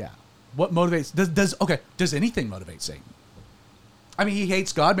 Yeah. What motivates? Does anything motivate Satan? I mean, he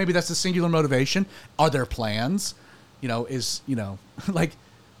hates God. Maybe that's the singular motivation. Are there plans? Is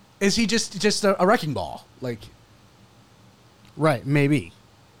he just a wrecking ball? Like, right? Maybe.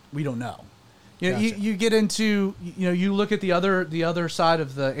 We don't know. You Gotcha. get into, you look at the other side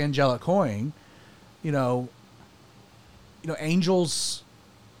of the angelic coin. Angels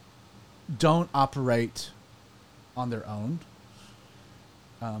don't operate on their own.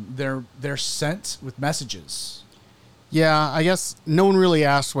 They're sent with messages. Yeah, I guess no one really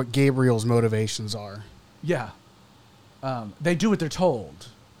asked what Gabriel's motivations are. Yeah, they do what they're told.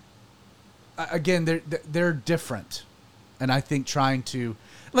 Again, they're different, and I think trying to,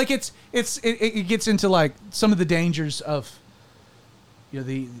 like, it gets into, like, some of the dangers of,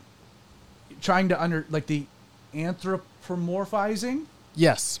 the trying to the anthropomorphizing.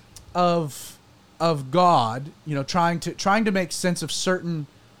 Yes. Of God, trying to make sense of certain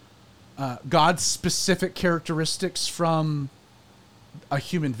God's specific characteristics from a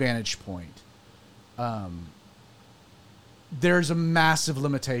human vantage point, there's a massive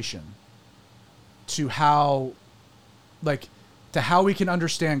limitation to how we can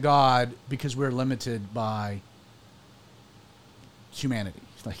understand God because we're limited by humanity.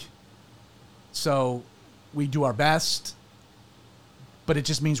 So we do our best, but it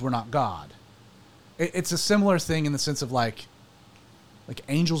just means we're not God. It's a similar thing in the sense of like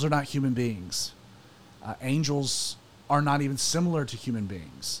angels are not human beings. Angels are not even similar to human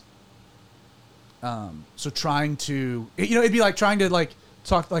beings. So trying to, it'd be like trying to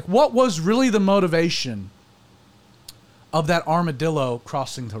talk, what was really the motivation of that armadillo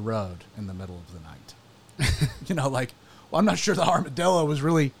crossing the road in the middle of the night? I'm not sure the armadillo was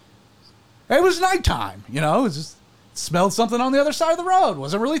really, it was nighttime, it was just smelled something on the other side of the road.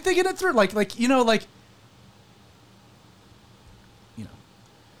 Wasn't really thinking it through.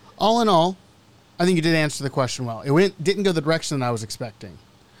 All in all, I think you did answer the question well. It didn't go the direction that I was expecting,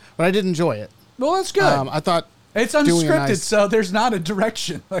 but I did enjoy it. Well, that's good. I thought it's unscripted, so there's not a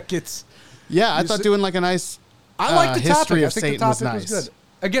direction. I thought doing like a nice I like the history topic. of I think Satan the was topic nice. was good.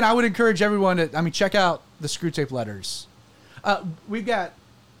 Again, I would encourage everyone to, check out the Screw Tape Letters. We've got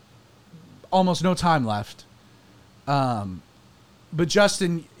almost no time left. But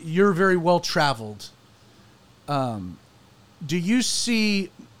Justin, you're very well traveled. Do you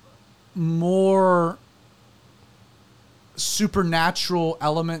see more supernatural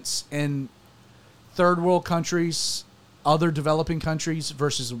elements in third world countries, other developing countries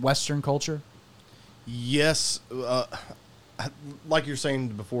versus Western culture? Yes. Like you're saying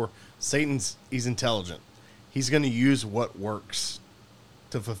before, he's intelligent. He's going to use what works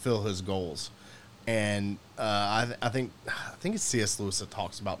to fulfill his goals. And I think it's C.S. Lewis that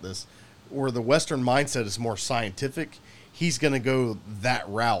talks about this, where the Western mindset is more scientific. He's going to go that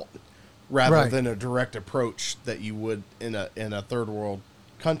route rather than a direct approach that you would in a third world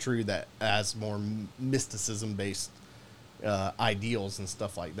country that has more mysticism based ideals and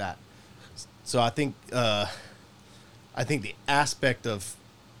stuff like that. So I think the aspect of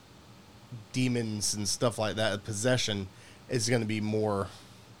demons and stuff like that, possession, is going to be more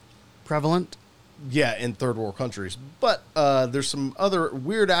prevalent. Yeah, in third world countries. But there's some other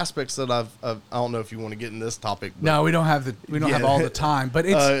weird aspects that I don't know if you want to get in this topic. But no, we don't have have all the time. But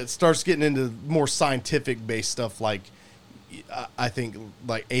it starts getting into more scientific based stuff, like I think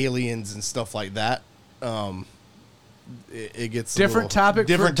like aliens and stuff like that. It gets different topic,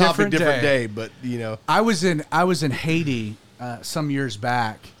 different day. But I was in Haiti some years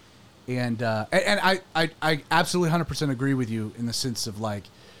back, and I absolutely 100% agree with you in the sense of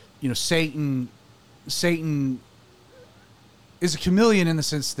Satan is a chameleon in the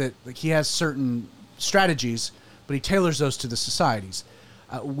sense that he has certain strategies, but he tailors those to the societies.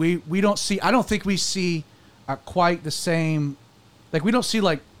 We don't see. I don't think we see quite the same. We don't see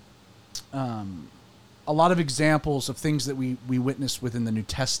a lot of examples of things that we witness within the New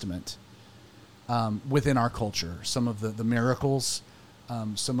Testament within our culture. Some of the miracles,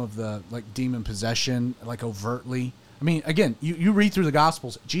 some of the demon possession, overtly. I mean, again, you read through the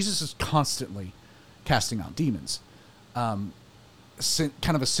Gospels, Jesus is constantly casting out demons, kind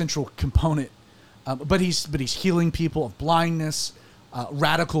of a central component. But he's healing people of blindness,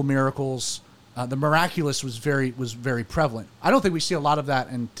 radical miracles. The miraculous was very prevalent. I don't think we see a lot of that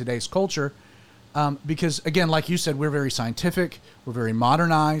in today's culture, because again, like you said, we're very scientific, we're very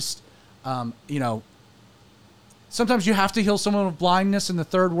modernized. Sometimes you have to heal someone with blindness in the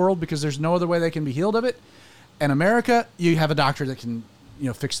third world because there's no other way they can be healed of it. In America, you have a doctor that can,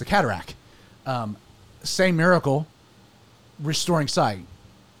 fix the cataract. Same miracle, restoring sight,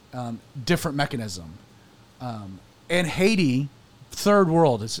 different mechanism. And Haiti, third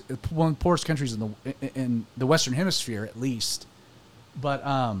world, it's one of the poorest countries in the Western Hemisphere, at least. But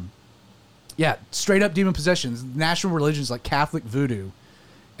straight up demon possessions. National religions like Catholic voodoo,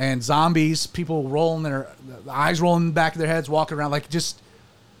 and zombies, people rolling their eyes rolling in the back of their heads, walking around just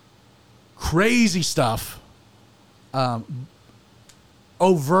crazy stuff.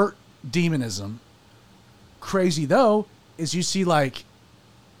 Overt demonism. Crazy though is you see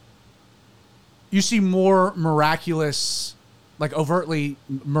more miraculous, overtly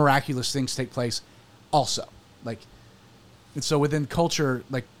miraculous things take place also. And so within culture,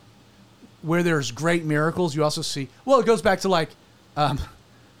 where there's great miracles, you also see, it goes back to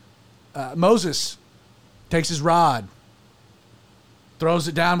Moses takes his rod, throws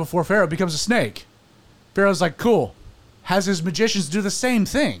it down before Pharaoh, becomes a snake. Pharaoh's cool. Has his magicians do the same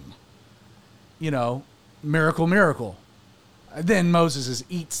thing. Miracle. Then Moses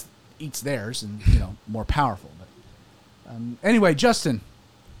eats theirs and, more powerful. But anyway, Justin,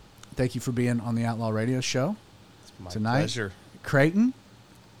 thank you for being on the Outlaw Radio Show It's my tonight. pleasure. Creighton,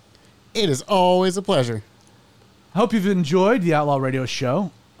 It is always a pleasure. I hope you've enjoyed the Outlaw Radio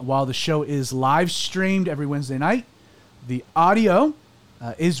Show. While the show is live streamed every Wednesday night, the audio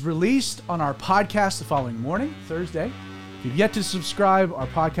is released on our podcast the following morning, Thursday. If you've yet to subscribe, our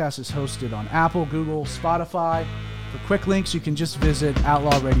podcast is hosted on Apple, Google, Spotify. For quick links, you can just visit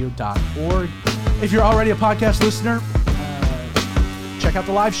outlawradio.org. If you're already a podcast listener, check out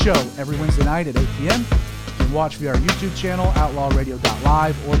the live show every Wednesday night at 8 p.m. You can watch via our YouTube channel,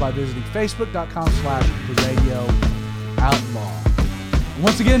 outlawradio.live, or by visiting facebook.com/theradiooutlaw.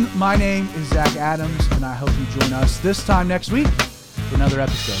 Once again, my name is Zach Adams, and I hope you join us this time next week for another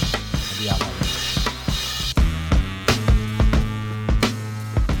episode of the Outlaw Radio.